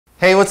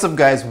Hey, what's up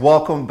guys?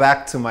 Welcome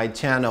back to my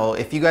channel.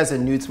 If you guys are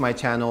new to my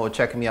channel or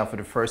checking me out for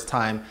the first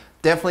time,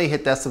 definitely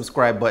hit that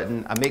subscribe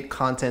button. I make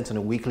content on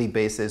a weekly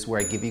basis where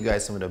I give you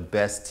guys some of the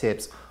best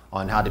tips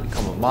on how to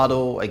become a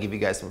model. I give you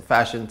guys some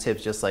fashion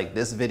tips just like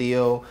this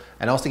video,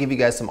 and also give you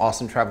guys some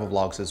awesome travel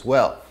vlogs as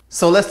well.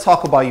 So let's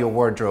talk about your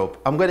wardrobe.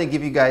 I'm gonna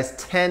give you guys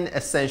 10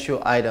 essential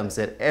items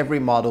that every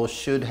model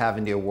should have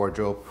in their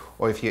wardrobe.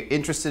 Or if you're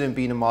interested in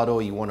being a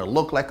model, you wanna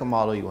look like a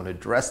model, you wanna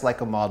dress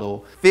like a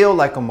model, feel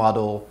like a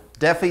model,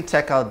 definitely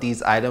check out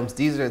these items.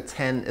 These are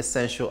 10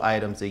 essential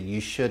items that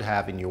you should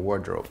have in your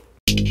wardrobe.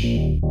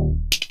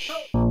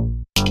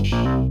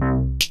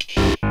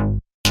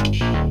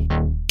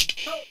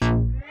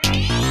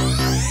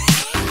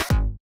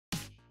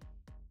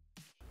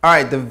 All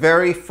right, the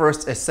very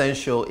first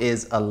essential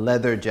is a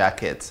leather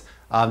jacket.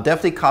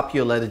 Definitely copy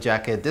a leather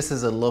jacket. This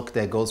is a look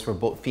that goes for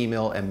both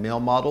female and male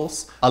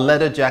models. A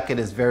leather jacket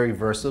is very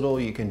versatile.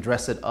 You can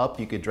dress it up,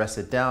 you could dress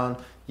it down,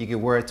 you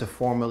could wear it to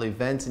formal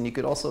events, and you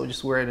could also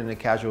just wear it on a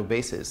casual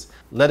basis.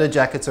 Leather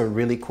jackets are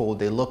really cool.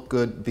 They look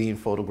good being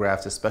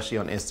photographed, especially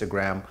on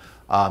Instagram.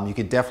 You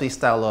could definitely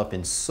style up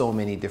in so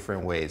many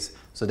different ways.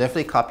 So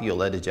definitely copy your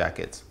leather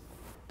jackets.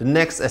 The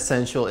next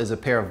essential is a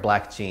pair of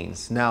black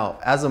jeans. Now,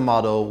 as a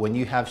model, when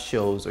you have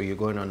shows or you're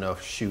going on a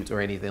shoot or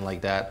anything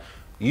like that,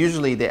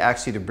 usually they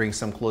ask you to bring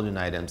some clothing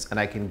items, and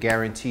I can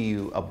guarantee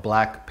you a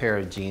black pair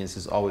of jeans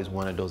is always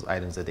one of those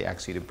items that they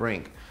ask you to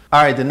bring.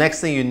 All right, the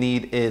next thing you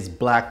need is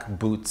black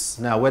boots.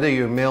 Now, whether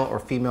you're a male or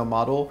female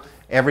model,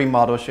 every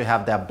model should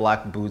have that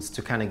black boots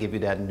to kind of give you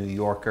that New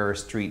Yorker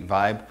street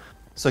vibe.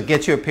 So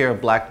get you a pair of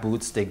black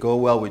boots. They go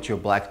well with your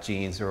black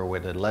jeans or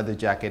with a leather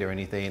jacket or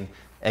anything.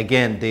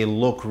 Again, they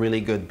look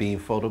really good being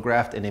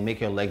photographed and they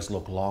make your legs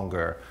look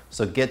longer.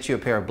 So get you a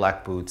pair of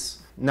black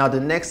boots. Now, the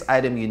next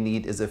item you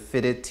need is a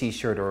fitted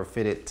t-shirt or a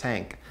fitted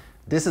tank.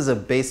 This is a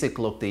basic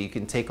look that you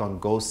can take on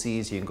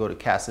go-sees. You can go to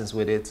castings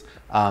with it.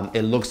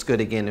 It looks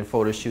good again in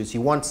photo shoots.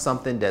 You want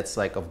something that's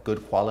like of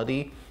good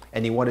quality,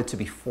 and you want it to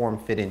be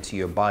form-fitting to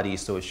your body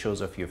so it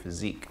shows off your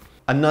physique.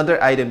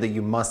 Another item that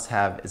you must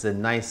have is a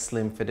nice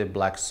slim fitted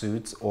black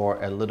suit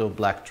or a little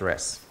black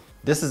dress.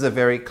 This is a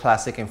very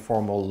classic and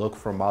formal look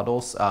for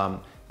models.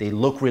 They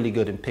look really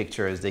good in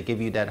pictures. They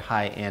give you that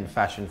high-end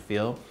fashion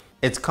feel.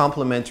 It's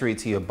complementary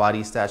to your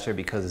body stature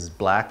because it's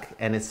black,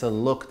 and it's a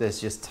look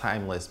that's just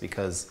timeless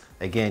because,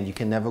 again, you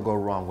can never go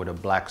wrong with a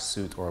black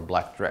suit or a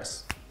black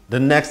dress. The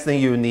next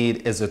thing you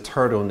need is a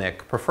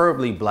turtleneck,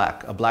 preferably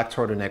black. A black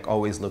turtleneck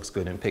always looks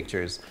good in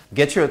pictures.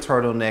 Get you a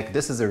turtleneck.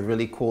 This is a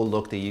really cool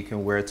look that you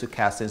can wear to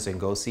castings and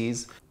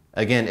go-sees.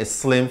 Again, it's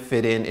slim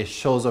fitting, it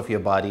shows off your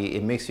body,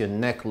 it makes your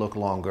neck look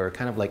longer,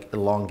 kind of like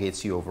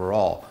elongates you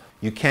overall.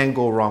 You can't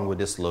go wrong with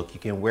this look. You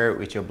can wear it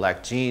with your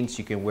black jeans,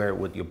 you can wear it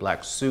with your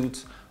black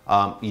suit,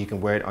 you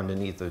can wear it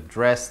underneath a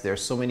dress.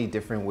 There's so many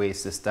different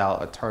ways to style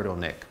a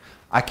turtleneck.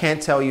 I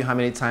can't tell you how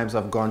many times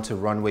I've gone to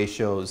runway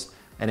shows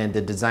and then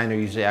the designer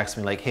usually asks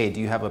me like, hey, do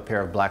you have a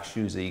pair of black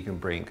shoes that you can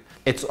bring?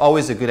 It's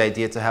always a good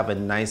idea to have a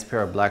nice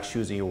pair of black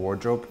shoes in your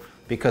wardrobe,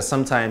 because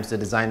sometimes the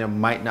designer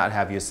might not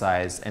have your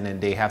size and then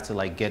they have to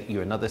like get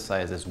you another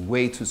size that's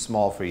way too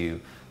small for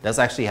you. That's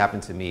actually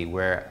happened to me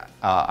where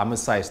I'm a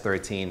size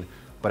 13,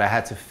 but I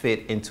had to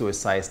fit into a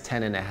size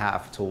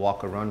 10.5 to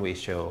walk a runway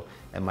show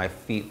and my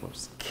feet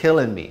was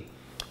killing me.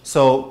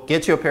 So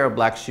get you a pair of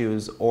black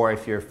shoes, or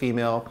if you're a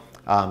female,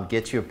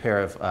 get you a pair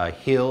of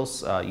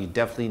heels. You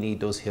definitely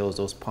need those heels,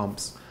 those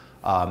pumps.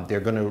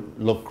 They're gonna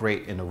look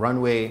great in the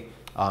runway.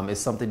 It's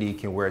something that you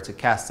can wear to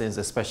castings,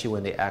 especially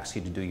when they ask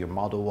you to do your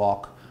model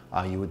walk.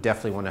 You would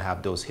definitely want to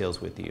have those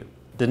heels with you.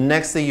 The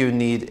next thing you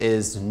need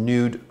is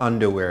nude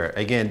underwear.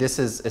 Again, this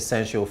is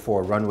essential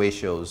for runway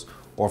shows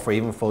or for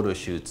even photo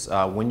shoots.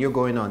 When you're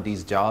going on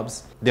these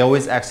jobs, they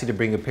always ask you to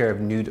bring a pair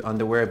of nude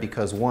underwear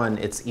because one,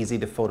 it's easy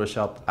to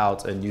Photoshop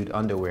out a nude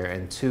underwear,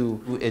 and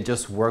two, it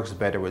just works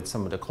better with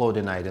some of the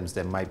clothing items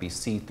that might be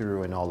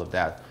see-through and all of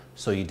that.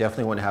 So you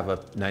definitely want to have a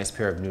nice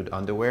pair of nude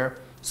underwear.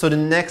 So the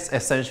next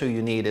essential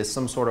you need is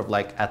some sort of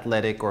like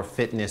athletic or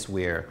fitness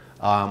wear,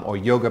 or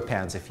yoga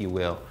pants, if you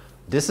will.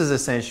 This is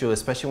essential,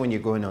 especially when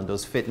you're going on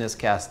those fitness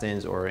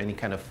castings or any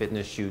kind of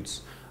fitness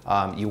shoots.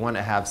 You want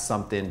to have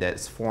something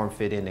that's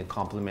form-fitting and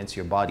complements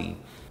your body.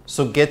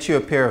 So get you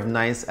a pair of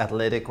nice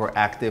athletic or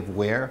active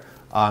wear.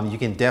 You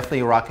can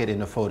definitely rock it in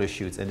the photo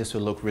shoots, and this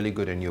will look really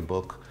good in your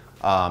book.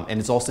 And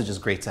it's also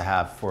just great to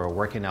have for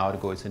working out,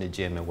 going to the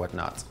gym and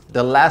whatnot.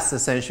 The last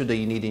essential that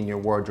you need in your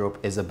wardrobe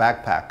is a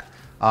backpack.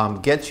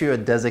 Get you a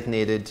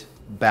designated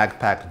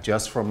backpack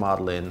just for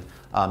modeling.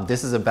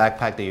 This is a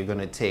backpack that you're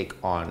gonna take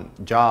on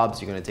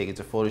jobs, you're gonna take it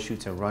to photo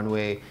shoots and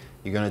runway,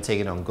 you're gonna take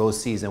it on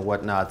go-sees and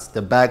whatnot.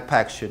 The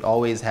backpack should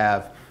always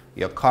have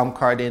your comm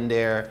card in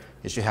there,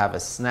 it should have a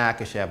snack,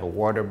 it should have a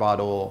water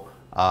bottle,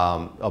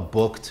 a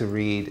book to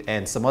read,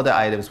 and some other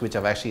items which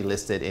I've actually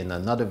listed in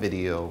another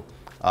video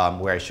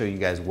where I show you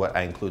guys what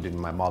I included in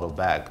my model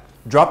bag.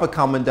 Drop a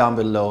comment down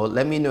below.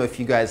 Let me know if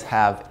you guys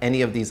have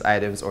any of these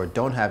items or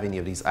don't have any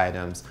of these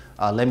items.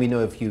 Let me know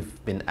if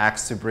you've been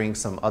asked to bring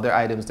some other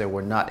items that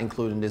were not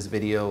included in this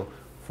video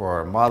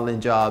for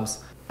modeling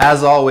jobs.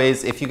 As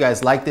always, if you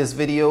guys like this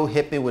video,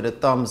 hit me with a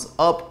thumbs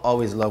up.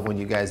 Always love when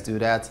you guys do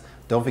that.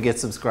 Don't forget to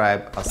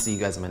subscribe. I'll see you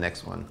guys in my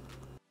next one.